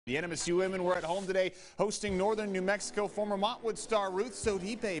The NMSU women were at home today hosting Northern New Mexico. Former Montwood star Ruth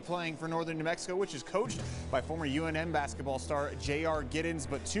Sodipe playing for Northern New Mexico, which is coached by former UNM basketball star J.R. Giddens.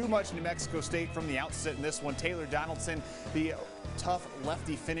 But too much New Mexico State from the outset in this one. Taylor Donaldson, the tough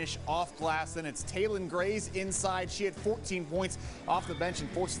lefty finish off glass. Then it's Taylin Gray's inside. She had 14 points off the bench and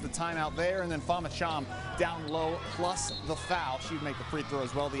forces the timeout there. And then Fama Cham down low plus the foul. She'd make the free throw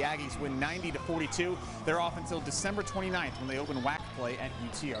as well. The Aggies win 90-42. They're off until December 29th when they open WAC play at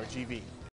UTRGV.